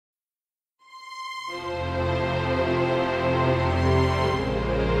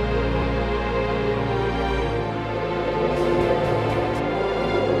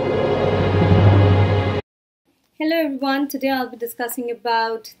Hello everyone, today I'll be discussing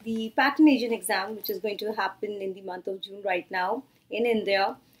about the patent agent exam which is going to happen in the month of June right now in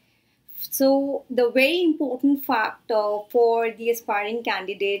India. So the very important factor for the aspiring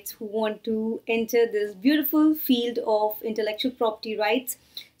candidates who want to enter this beautiful field of intellectual property rights.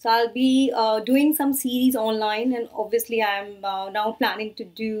 So I'll be doing some series online, and obviously I'm now planning to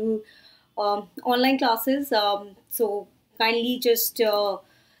do online classes. So kindly just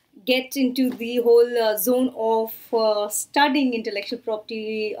get into the whole zone of studying intellectual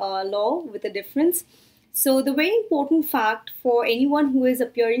property law with a difference. So the very important fact for anyone who is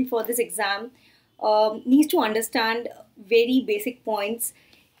appearing for this exam needs to understand very basic points.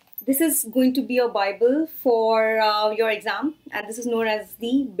 This is going to be a Bible for your exam, and this is known as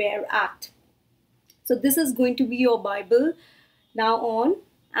the Bare Act. So this is going to be your Bible now on,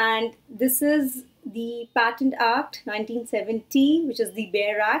 and this is the Patent Act 1970, which is the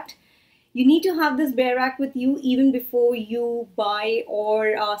Bare Act. You need to have this Bare Act with you even before you buy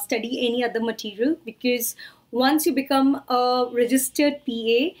or study any other material, because once you become a registered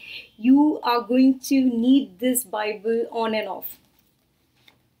PA, you are going to need this Bible on and off.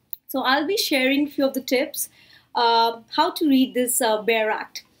 So I'll be sharing a few of the tips how to read this Bare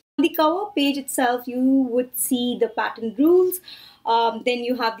Act. On the cover page itself, you would see the patent rules. Then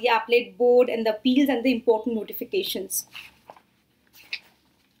you have the appellate board and the appeals and the important notifications.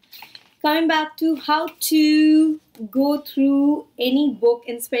 Coming back to how to go through any book,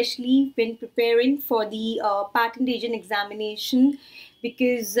 and especially when preparing for the patent agent examination,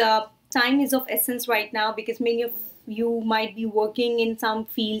 because time is of essence right now, because many of you might be working in some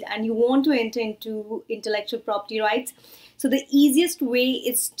field and you want to enter into intellectual property rights. So the easiest way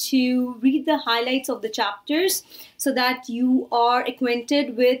is to read the highlights of the chapters so that you are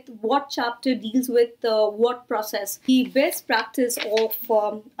acquainted with what chapter deals with what process. The best practice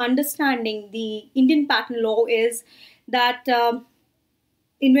of understanding the Indian patent law is that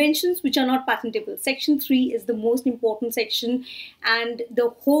inventions which are not patentable, section 3 is the most important section, and the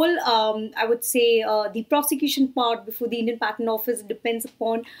whole I would say the prosecution part before the Indian Patent Office depends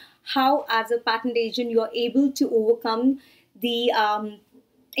upon how, as a patent agent, you are able to overcome the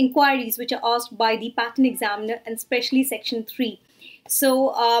inquiries which are asked by the patent examiner, and especially section 3.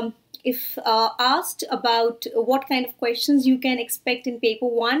 So if asked about what kind of questions you can expect in paper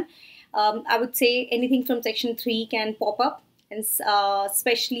 1, I would say anything from section 3 can pop up. And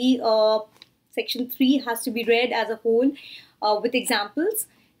especially section 3 has to be read as a whole with examples,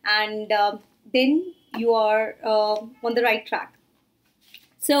 and then you are on the right track.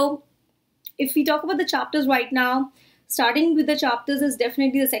 So if we talk about the chapters right now, starting with the chapters is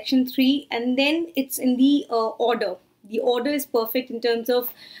definitely the section 3, and then it's in the order. The order is perfect in terms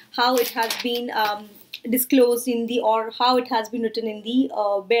of how it has been disclosed in the, or how it has been written in the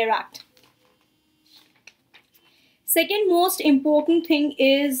Bare Act. Second most important thing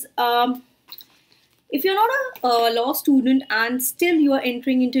is if you're not a law student and still you are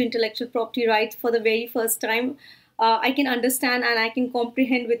entering into intellectual property rights for the very first time, I can understand and I can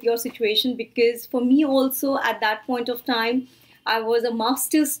comprehend with your situation, because for me also at that point of time, I was a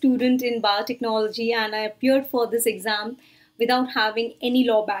master's student in biotechnology and I appeared for this exam without having any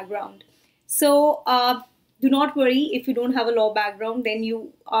law background. So do not worry if you don't have a law background, then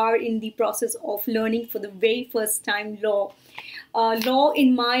you are in the process of learning for the very first time law. Law,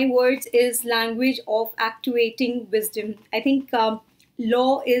 in my words, is language of actuating wisdom. I think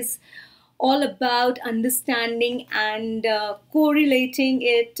law is all about understanding and correlating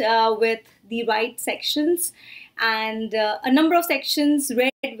it with the right sections, and a number of sections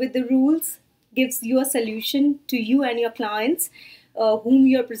read with the rules gives you a solution to you and your clients whom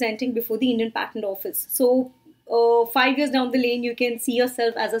you are presenting before the Indian Patent Office. So 5 years down the lane, you can see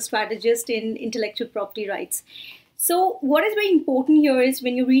yourself as a strategist in intellectual property rights. So what is very important here is,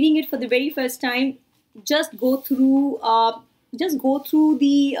 when you're reading it for the very first time, just go through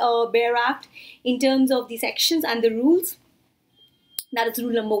the Bare Act in terms of the sections and the rules. That is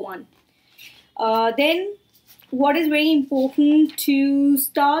rule number 1. Then what is very important to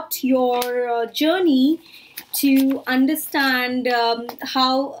start your journey to understand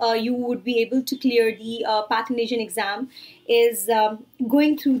how you would be able to clear the patent agent exam is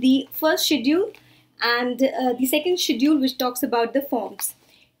going through the first schedule and the second schedule, which talks about the forms.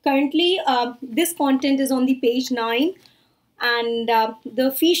 Currently, this content is on the page 9, and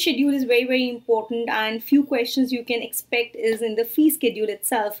the fee schedule is very, very important, and few questions you can expect is in the fee schedule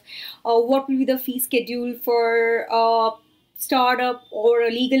itself. What will be the fee schedule for a startup or a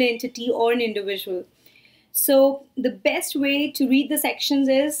legal entity or an individual? So the best way to read the sections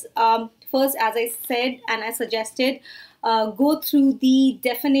is, first, as I said and I suggested, go through the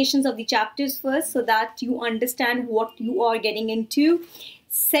definitions of the chapters first so that you understand what you are getting into.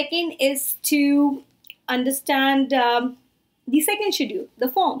 Second is to understand the second schedule, the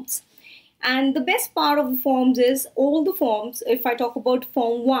forms. And the best part of the forms is all the forms. If I talk about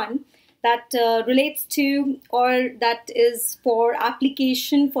Form 1, that relates to, or that is for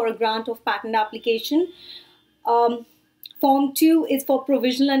application for a grant of patent application. Um, Form 2 is for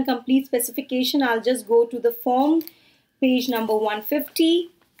provisional and complete specification. I'll just go to the form, page number 150.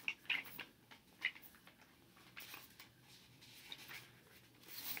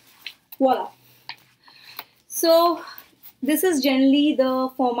 Voila. So this is generally the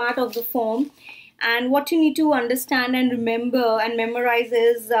format of the form, and what you need to understand and remember and memorize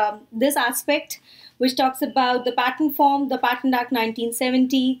is this aspect, which talks about the patent form, the Patent Act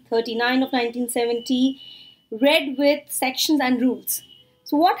 1970, 39 of 1970, read with sections and rules.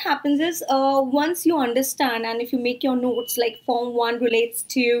 So what happens is once you understand, and if you make your notes, like Form 1 relates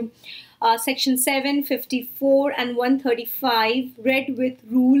to section 7, 54 and 135, read with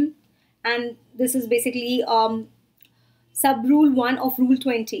rule, and this is basically sub rule 1 of rule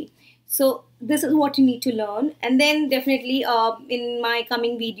 20. So this is what you need to learn. And then definitely in my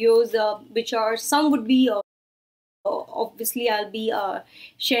coming videos, which are, some would be obviously I'll be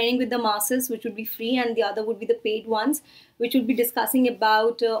sharing with the masses, which would be free, and the other would be the paid ones, which would be discussing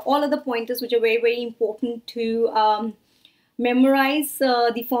about all of the pointers which are very, very important to memorize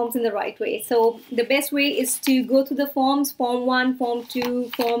the forms in the right way. So the best way is to go through the forms, Form 1, Form 2,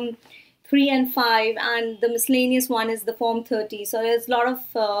 Form 3 and 5, and the miscellaneous one is the Form 30. So there's a lot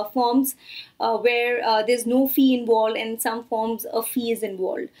of forms where there's no fee involved, and some forms a fee is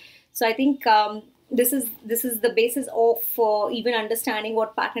involved. So I think this is the basis of even understanding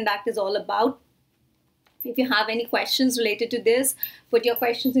what Patent Act is all about. If you have any questions related to this, put your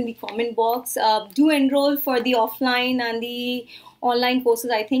questions in the comment box. Do enroll for the offline and the online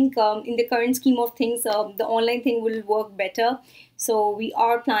courses. I think in the current scheme of things, the online thing will work better. So we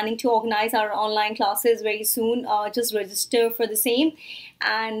are planning to organize our online classes very soon. Just register for the same,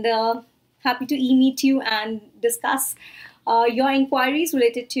 and happy to e-meet you and discuss your inquiries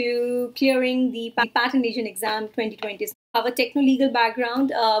related to clearing the patent agent exam 2020. Have a techno-legal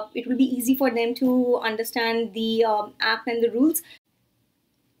background, it will be easy for them to understand the act and the rules.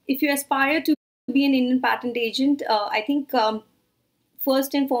 If you aspire to be an Indian patent agent, I think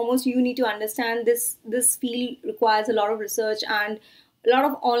first and foremost you need to understand this field requires a lot of research, and a lot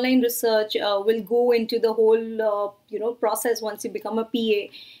of online research will go into the whole process once you become a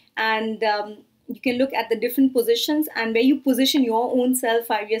PA. And you can look at the different positions and where you position your own self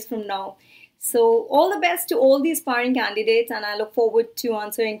 5 years from now. So all the best to all the aspiring candidates, and I look forward to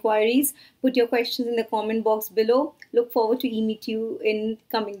answer inquiries. Put your questions in the comment box below. Look forward to e-meet you in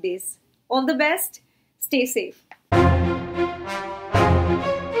coming days. All the best. Stay safe.